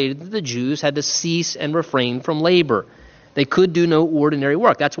law stated that the Jews had to cease and refrain from labor. They could do no ordinary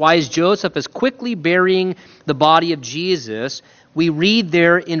work. That's why as Joseph is quickly burying the body of Jesus, we read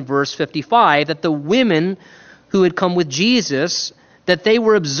there in verse 55 that the women who had come with Jesus, that they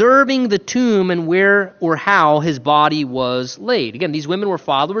were observing the tomb and where or how his body was laid. Again, these women were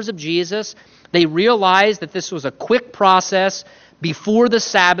followers of Jesus. They realized that this was a quick process before the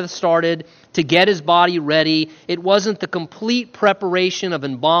Sabbath started to get his body ready. It wasn't the complete preparation of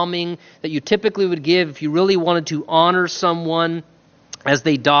embalming that you typically would give if you really wanted to honor someone as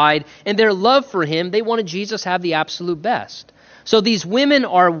they died. And their love for him, they wanted Jesus to have the absolute best. So these women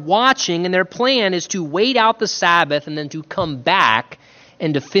are watching, and their plan is to wait out the Sabbath and then to come back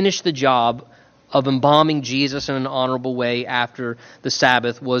and to finish the job of embalming Jesus in an honorable way after the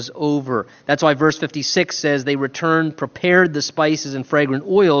Sabbath was over. That's why verse 56 says they returned, prepared the spices and fragrant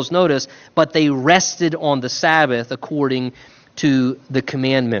oils, notice, but they rested on the Sabbath according to the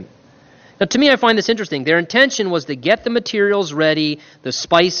commandment. Now, to me, I find this interesting. Their intention was to get the materials ready, the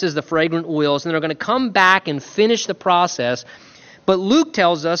spices, the fragrant oils, and they're going to come back and finish the process. But Luke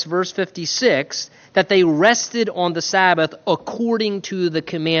tells us, verse 56, that they rested on the Sabbath according to the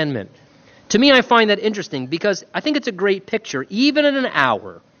commandment. To me, I find that interesting because I think it's a great picture. Even in an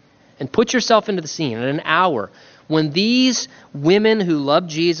hour, and put yourself into the scene, in an hour, when these women who love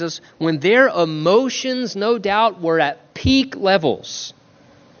Jesus, when their emotions, no doubt, were at peak levels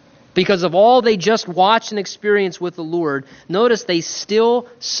because of all they just watched and experienced with the Lord, notice they still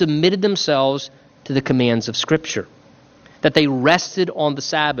submitted themselves to the commands of Scripture, that they rested on the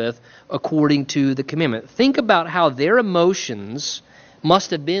Sabbath according to the commandment. Think about how their emotions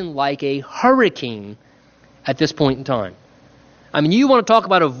must have been like a hurricane at this point in time. I mean, you want to talk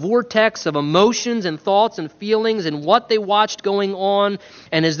about a vortex of emotions and thoughts and feelings and what they watched going on,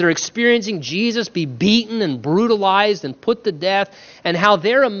 and as they're experiencing Jesus be beaten and brutalized and put to death, and how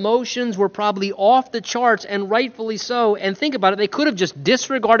their emotions were probably off the charts, and rightfully so. And think about it, they could have just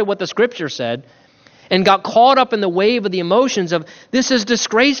disregarded what the Scripture said and got caught up in the wave of the emotions of, this is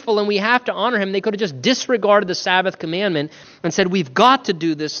disgraceful and we have to honor him. They could have just disregarded the Sabbath commandment and said, we've got to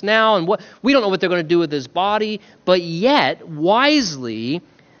do this now, and we don't know what they're going to do with his body. But yet, wisely,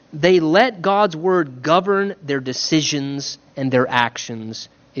 they let God's word govern their decisions and their actions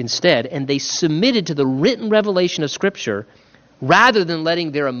instead, and they submitted to the written revelation of Scripture rather than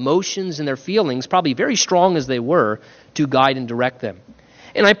letting their emotions and their feelings, probably very strong as they were, to guide and direct them.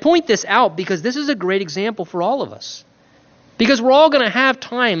 And I point this out because this is a great example for all of us. Because we're all going to have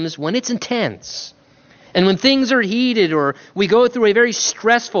times when it's intense, and when things are heated, or we go through a very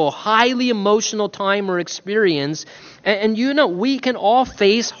stressful, highly emotional time or experience, and we can all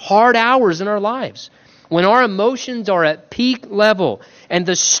face hard hours in our lives. When our emotions are at peak level, and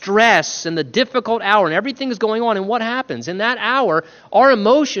the stress and the difficult hour and everything is going on, and what happens? In that hour, our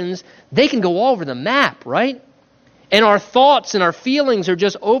emotions, they can go all over the map, right? And our thoughts and our feelings are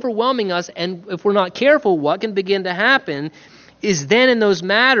just overwhelming us, and if we're not careful, what can begin to happen is then in those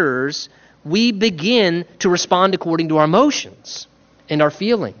matters, we begin to respond according to our emotions and our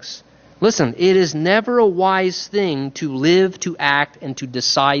feelings. Listen, it is never a wise thing to live, to act, and to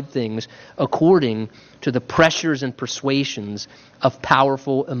decide things according to the pressures and persuasions of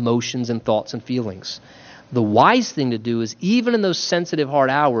powerful emotions and thoughts and feelings. The wise thing to do is, even in those sensitive, hard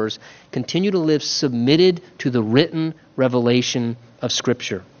hours, continue to live submitted to the written revelation of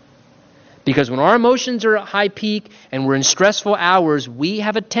Scripture. Because when our emotions are at high peak and we're in stressful hours, we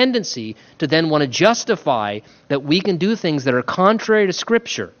have a tendency to then want to justify that we can do things that are contrary to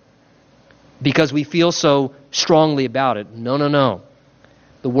Scripture because we feel so strongly about it. No.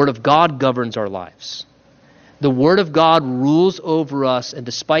 The Word of God governs our lives. The Word of God rules over us, and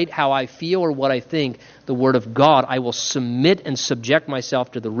despite how I feel or what I think, the Word of God, I will submit and subject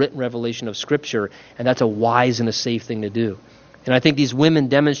myself to the written revelation of Scripture, and that's a wise and a safe thing to do. And I think these women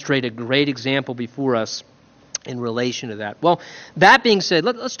demonstrate a great example before us in relation to that. Well, that being said,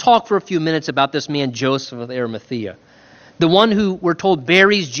 let's talk for a few minutes about this man Joseph of Arimathea, the one who we're told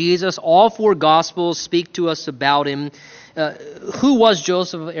buries Jesus. All four Gospels speak to us about him. Who was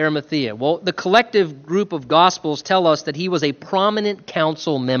Joseph of Arimathea? Well, the collective group of Gospels tell us that he was a prominent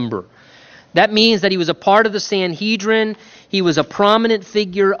council member. That means that he was a part of the Sanhedrin. He was a prominent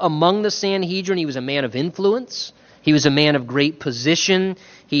figure among the Sanhedrin. He was a man of influence. He was a man of great position.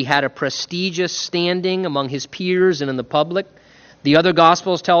 He had a prestigious standing among his peers and in the public. The other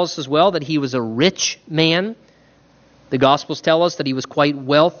Gospels tell us as well that he was a rich man. The Gospels tell us that he was quite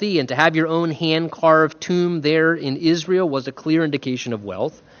wealthy, and to have your own hand-carved tomb there in Israel was a clear indication of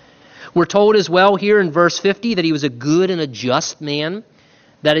wealth. We're told as well here in verse 50 that he was a good and a just man.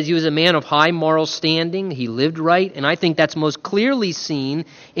 That is, he was a man of high moral standing. He lived right, and I think that's most clearly seen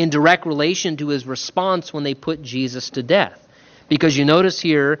in direct relation to his response when they put Jesus to death. Because you notice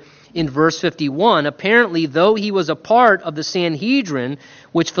here in verse 51, apparently though he was a part of the Sanhedrin,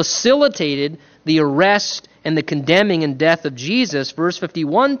 which facilitated the arrest and the condemning and death of Jesus, verse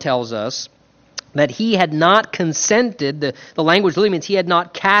 51 tells us that he had not consented. The language really means he had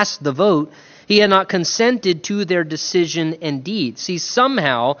not cast the vote. He had not consented to their decision and deed. See,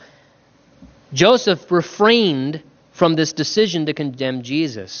 somehow Joseph refrained from this decision to condemn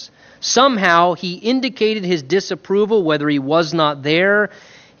Jesus. Somehow he indicated his disapproval, whether he was not there.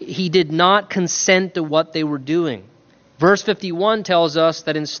 He did not consent to what they were doing. Verse 51 tells us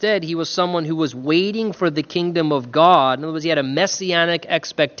that instead he was someone who was waiting for the kingdom of God. In other words, he had a messianic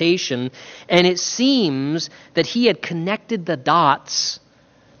expectation, and it seems that he had connected the dots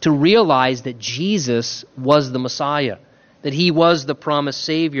to realize that Jesus was the Messiah, that he was the promised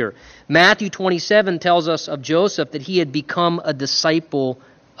Savior. Matthew 27 tells us of Joseph that he had become a disciple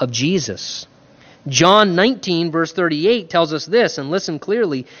of Jesus. John 19, verse 38 tells us this, and listen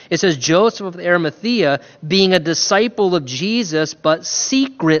clearly. It says, Joseph of Arimathea, being a disciple of Jesus, but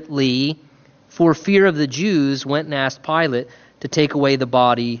secretly, for fear of the Jews, went and asked Pilate to take away the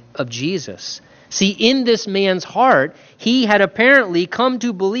body of Jesus. See, in this man's heart, he had apparently come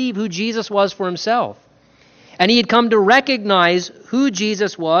to believe who Jesus was for himself. And he had come to recognize who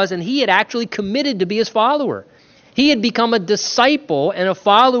Jesus was, and he had actually committed to be his follower. He had become a disciple and a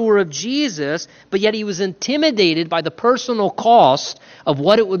follower of Jesus, but yet he was intimidated by the personal cost of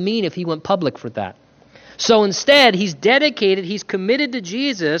what it would mean if he went public for that. So instead, he's dedicated, he's committed to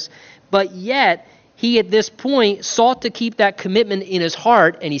Jesus, but yet he at this point sought to keep that commitment in his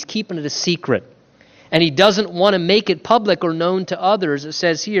heart, and he's keeping it a secret. And he doesn't want to make it public or known to others, it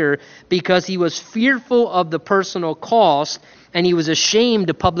says here, because he was fearful of the personal cost, and he was ashamed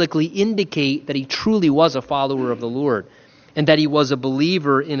to publicly indicate that he truly was a follower of the Lord and that he was a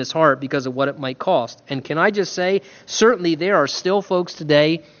believer in his heart because of what it might cost. And can I just say, certainly there are still folks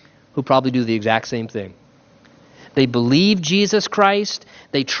today who probably do the exact same thing. They believe Jesus Christ,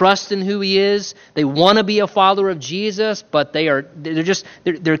 they trust in who he is, they want to be a follower of Jesus, but they're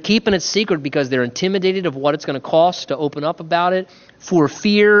keeping it secret because they're intimidated of what it's going to cost to open up about it, for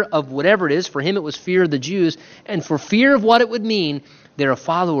fear of whatever it is. For him it was fear of the Jews, and for fear of what it would mean, they're a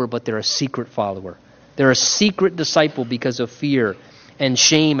follower, but they're a secret follower. They're a secret disciple because of fear and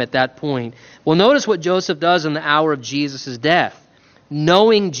shame at that point. Well, notice what Joseph does in the hour of Jesus' death.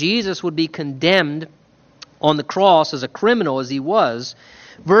 Knowing Jesus would be condemned on the cross as a criminal as he was,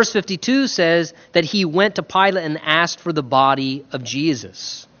 verse 52 says that he went to Pilate and asked for the body of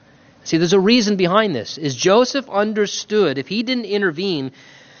Jesus. See, there's a reason behind this. Is Joseph understood if he didn't intervene,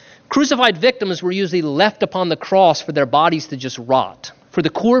 crucified victims were usually left upon the cross for their bodies to just rot, for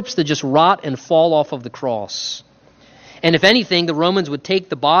the corpse to just rot and fall off of the cross. And if anything, the Romans would take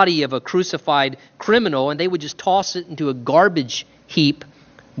the body of a crucified criminal and they would just toss it into a garbage heap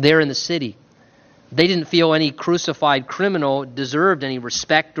there in the city. They didn't feel any crucified criminal deserved any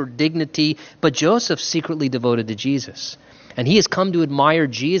respect or dignity, but Joseph secretly devoted to Jesus. And he has come to admire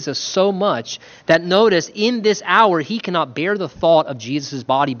Jesus so much that, notice, in this hour, he cannot bear the thought of Jesus'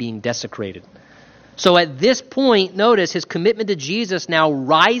 body being desecrated. So at this point, notice, his commitment to Jesus now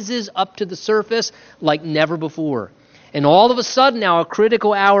rises up to the surface like never before. And all of a sudden now a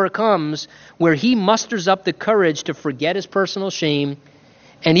critical hour comes where he musters up the courage to forget his personal shame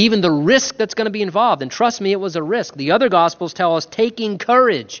and even the risk that's going to be involved. And trust me, it was a risk. The other Gospels tell us, taking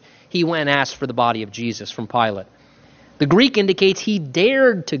courage, he went and asked for the body of Jesus from Pilate. The Greek indicates he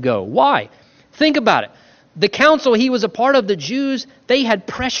dared to go. Why? Think about it. The council he was a part of, the Jews, they had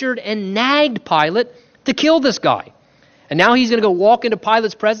pressured and nagged Pilate to kill this guy. And now he's going to go walk into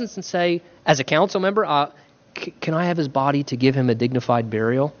Pilate's presence and say, as a council member, can I have his body to give him a dignified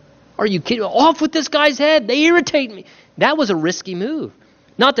burial? Are you kidding? Off with this guy's head. They irritate me. That was a risky move.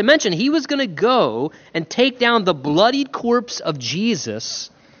 Not to mention, he was going to go and take down the bloodied corpse of Jesus,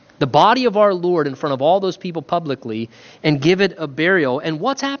 the body of our Lord, in front of all those people publicly and give it a burial. And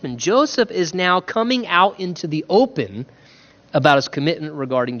what's happened? Joseph is now coming out into the open about his commitment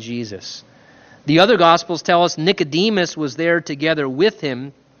regarding Jesus. The other Gospels tell us Nicodemus was there together with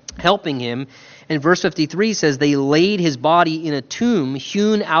him, helping him. And verse 53 says they laid his body in a tomb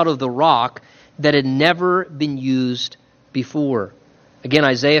hewn out of the rock that had never been used before. Again,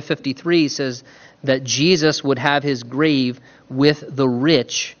 Isaiah 53 says that Jesus would have his grave with the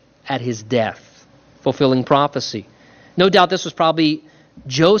rich at his death, fulfilling prophecy. No doubt this was probably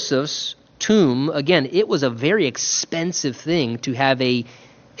Joseph's tomb. Again, it was a very expensive thing to have a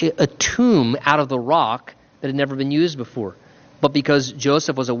tomb out of the rock that had never been used before. But because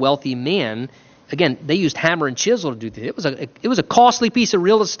Joseph was a wealthy man, again, they used hammer and chisel to do this. It was a costly piece of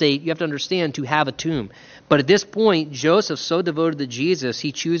real estate, you have to understand, to have a tomb. But at this point, Joseph, so devoted to Jesus,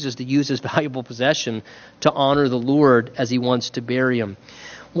 he chooses to use his valuable possession to honor the Lord as he wants to bury him.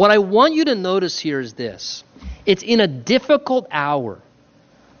 What I want you to notice here is this. It's in a difficult hour,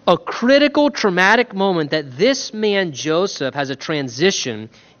 a critical, traumatic moment, that this man, Joseph, has a transition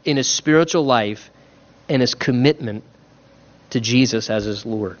in his spiritual life and his commitment to Jesus as his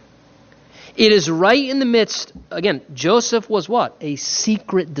Lord. It is right in the midst, again, Joseph was what? A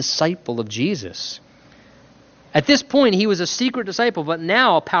secret disciple of Jesus. At this point, he was a secret disciple, but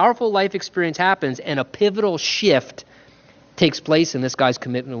now a powerful life experience happens and a pivotal shift takes place in this guy's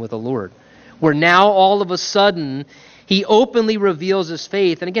commitment with the Lord, where now all of a sudden he openly reveals his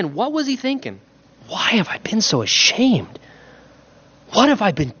faith. And again, what was he thinking? Why have I been so ashamed? What have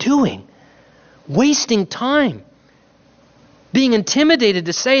I been doing? Wasting time. Being intimidated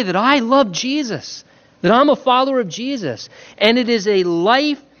to say that I love Jesus, that I'm a follower of Jesus. And it is a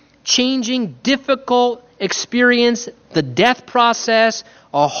life life-changing, difficult experience, the death process,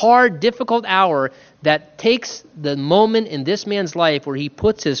 a hard, difficult hour that takes the moment in this man's life where he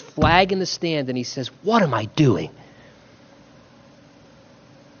puts his flag in the stand and he says, what am I doing?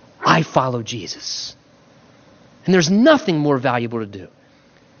 I follow Jesus. And there's nothing more valuable to do.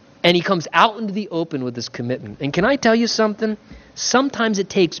 And he comes out into the open with this commitment. And can I tell you something? Sometimes it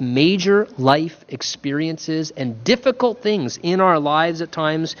takes major life experiences and difficult things in our lives at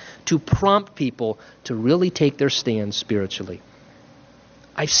times to prompt people to really take their stand spiritually.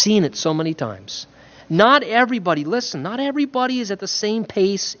 I've seen it so many times. Not everybody is at the same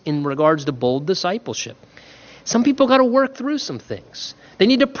pace in regards to bold discipleship. Some people got to work through some things. They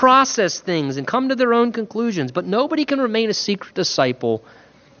need to process things and come to their own conclusions. But nobody can remain a secret disciple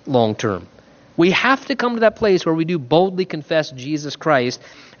long term. We have to come to that place where we do boldly confess Jesus Christ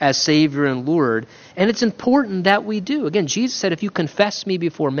as Savior and Lord. And it's important that we do. Again, Jesus said, if you confess me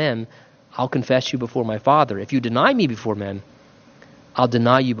before men, I'll confess you before my Father. If you deny me before men, I'll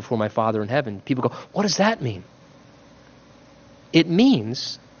deny you before my Father in heaven. People go, what does that mean? It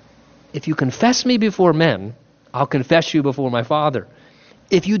means, if you confess me before men, I'll confess you before my Father.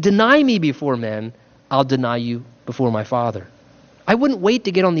 If you deny me before men, I'll deny you before my Father. I wouldn't wait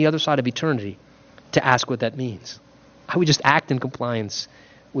to get on the other side of eternity to ask what that means. I would just act in compliance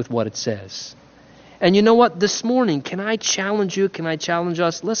with what it says. And you know what? This morning, can I challenge you? Can I challenge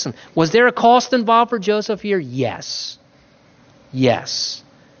us? Listen, was there a cost involved for Joseph here? Yes. Yes.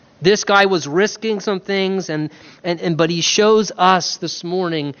 This guy was risking some things, but he shows us this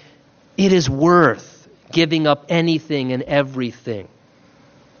morning it is worth giving up anything and everything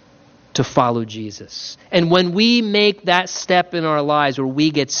to follow Jesus. And when we make that step in our lives where we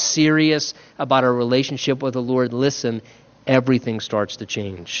get serious about our relationship with the Lord, listen, everything starts to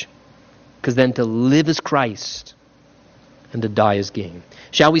change. Because then to live is Christ and to die is gain.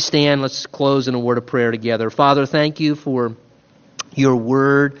 Shall we stand? Let's close in a word of prayer together. Father, thank you for your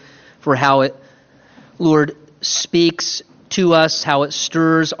word, for how it, Lord, speaks to us, how it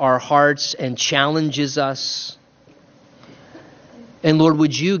stirs our hearts and challenges us. And Lord,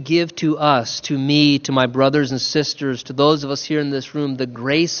 would you give to us, to me, to my brothers and sisters, to those of us here in this room, the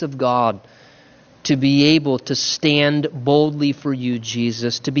grace of God to be able to stand boldly for you,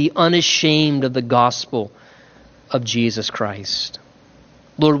 Jesus, to be unashamed of the gospel of Jesus Christ.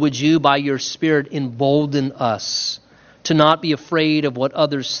 Lord, would you, by your Spirit, embolden us to not be afraid of what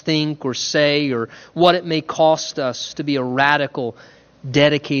others think or say or what it may cost us to be a radical,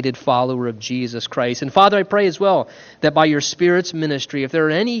 dedicated follower of Jesus Christ. And Father, I pray as well that by your Spirit's ministry, if there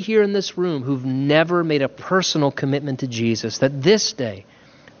are any here in this room who've never made a personal commitment to Jesus, that this day,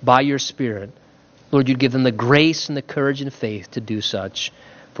 by your Spirit, Lord, you'd give them the grace and the courage and faith to do such.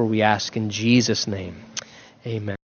 For we ask in Jesus' name. Amen.